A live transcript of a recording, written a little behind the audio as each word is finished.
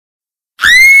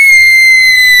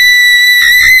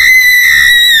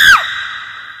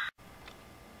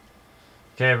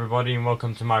Okay everybody, and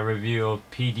welcome to my review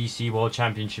of PDC World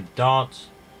Championship Darts.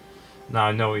 Now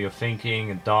I know what you're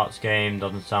thinking, a darts game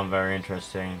doesn't sound very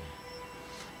interesting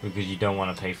because you don't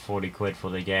want to pay 40 quid for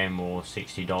the game or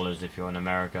 $60 if you're in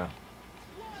America.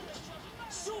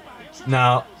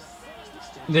 Now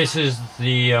this is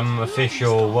the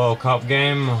official World Cup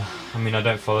game. I mean, I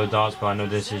don't follow darts, but I know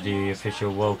this is the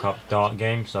official World Cup dart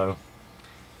game, so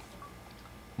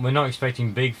we're not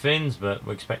expecting big things, but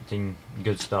we're expecting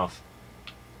good stuff.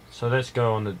 So let's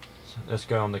go on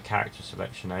the character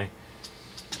selection, eh?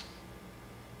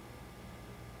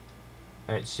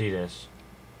 Let's see this.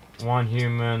 One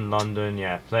human, London,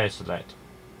 yeah, player select.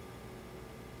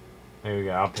 Here we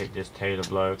go, I'll pick this Taylor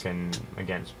bloke and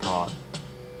against Part.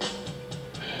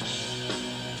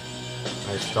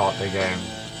 Let's start the game.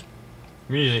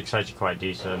 Music's actually quite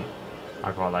decent.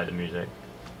 I quite like the music.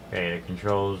 Okay, the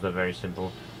controls, they're very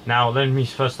simple. Now let me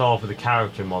first start off with the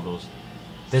character models.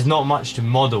 There's not much to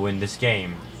model in this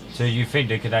game, so you think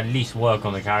they could at least work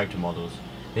on the character models.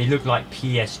 They look like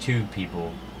PS2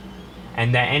 people,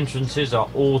 and their entrances are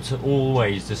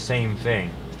always the same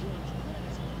thing,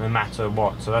 no matter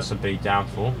what, so that's a big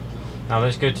downfall. Now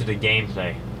let's go to the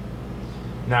gameplay.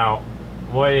 Now,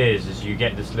 what it is you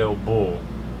get this little ball,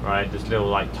 right, this little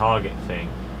like target thing,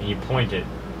 and you point it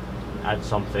at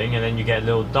something, and then you get a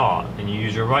little dart, and you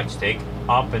use your right stick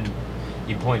up and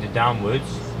you point it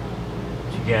downwards.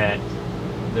 You get a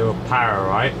little power,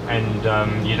 right, and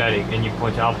you let it, and you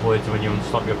point it upwards when you want to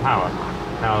stop your power.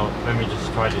 Now let me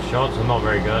just try the shots. I'm not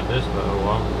very good at this, but oh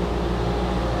well.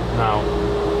 Now,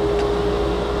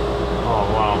 oh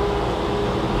wow,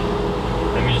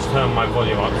 let me just turn my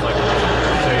volume up so I can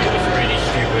show you this really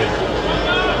stupid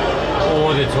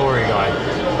auditory guy.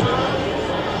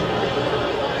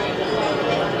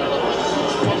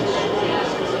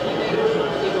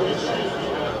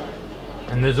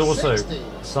 And there's also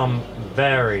some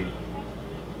very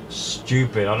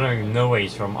stupid, I don't even know where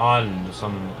he's from, Ireland,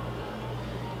 some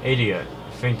idiot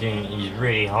thinking he's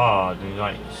really hard, and he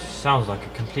like sounds like a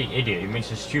complete idiot. He makes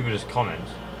the stupidest comments.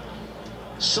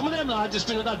 Some of them lads just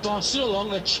been at that bar so long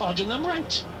they're charging them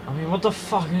rent. I mean, what the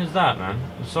fuck is that, man?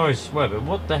 I'm sorry to swear, but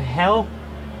what the hell?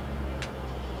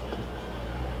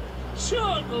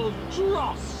 Turtle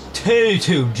dross.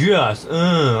 Total just,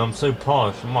 I'm so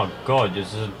posh. Oh my god,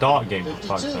 this is a dart game for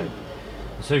fuck's sake.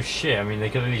 It's so shit. I mean, they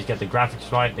could at least get the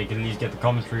graphics right, they could at least get the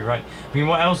commentary right. I mean,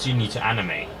 what else do you need to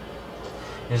animate?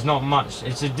 There's not much.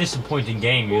 It's a disappointing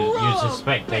game. You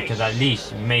suspect they could at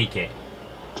least make it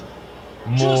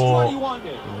more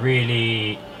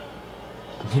really,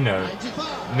 you know,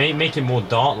 make it more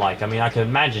dart-like. I mean, I can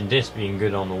imagine this being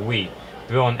good on the Wii,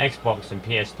 but on Xbox and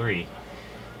PS3.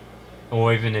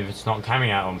 Or even if it's not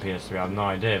coming out on PS3, I have no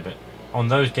idea. But on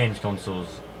those games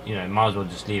consoles, you know, might as well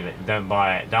just leave it. Don't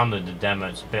buy it. Download the demo.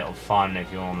 It's a bit of fun if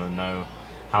you want to know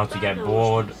how to get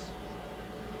bored.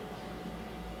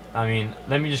 I mean,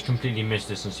 let me just completely miss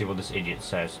this and see what this idiot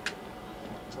says.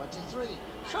 23.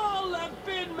 Call a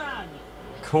bin man.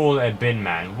 Call a bin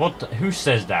man. What? Who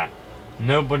says that?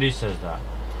 Nobody says that.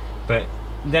 But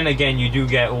then again, you do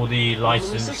get all the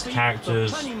licensed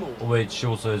characters, which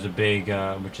also is a big,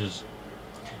 which is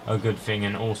a good thing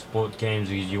in all sports games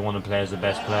because you want to play as the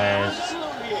best players.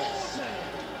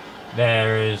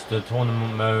 There is the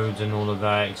tournament modes and all of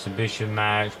that, exhibition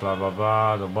match, blah blah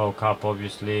blah, the World Cup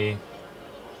obviously.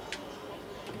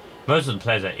 Most of the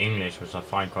players are English, which I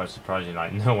find quite surprising.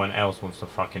 Like, no one else wants to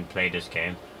fucking play this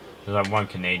game. There's like one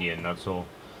Canadian, that's all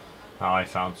that I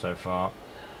found so far.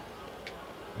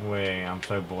 Wait, I'm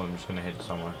so bored, I'm just gonna hit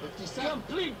somewhere.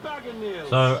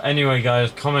 So anyway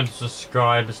guys, comment,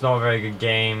 subscribe. It's not a very good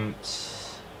game.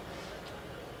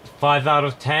 5 out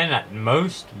of 10 at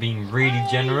most, being really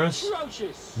generous,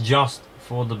 just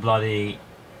for the bloody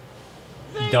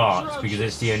darts, because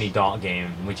it's the only dart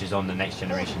game which is on the next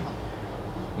generation,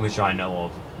 which I know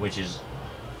of, which is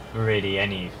really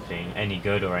anything, any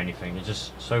good or anything. It's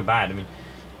just so bad. I mean,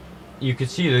 you could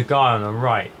see the guy on the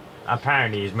right.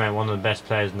 Apparently he's one of the best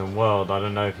players in the world. I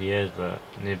don't know if he is, but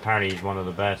apparently he's one of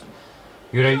the best.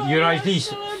 You'd at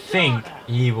least think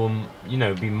he will, you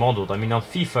know, be modelled. I mean, on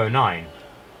FIFA 9,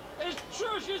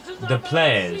 the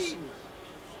players,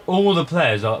 all the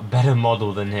players are better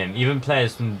modelled than him. Even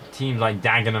players from teams like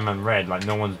Dagenham and Red, like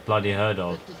no one's bloody heard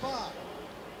of.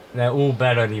 They're all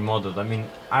betterly modelled. I mean,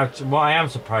 what I am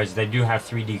surprised is they do have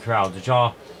 3D crowds, which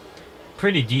are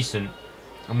pretty decent.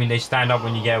 I mean, they stand up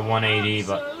when you get 180,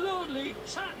 but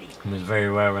it's very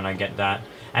rare when I get that.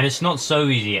 And it's not so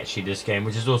easy actually, this game,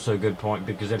 which is also a good point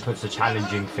because it puts a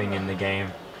challenging thing in the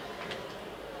game.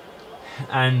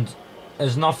 And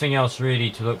there's nothing else really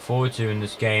to look forward to in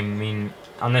this game. I mean,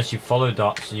 unless you follow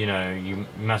darts, you know, you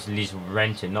must at least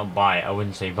rent it, not buy it. I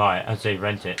wouldn't say buy it, I'd say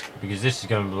rent it, because this is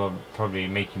going to probably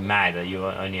make you mad that you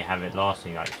only have it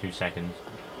lasting like 2 seconds.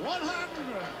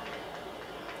 100.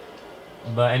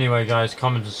 But anyway, guys,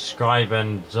 comment, subscribe,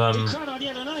 and The crowd on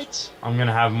here tonight. I'm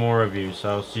gonna have more reviews, so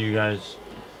I'll see you guys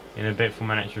in a bit for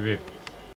my next review.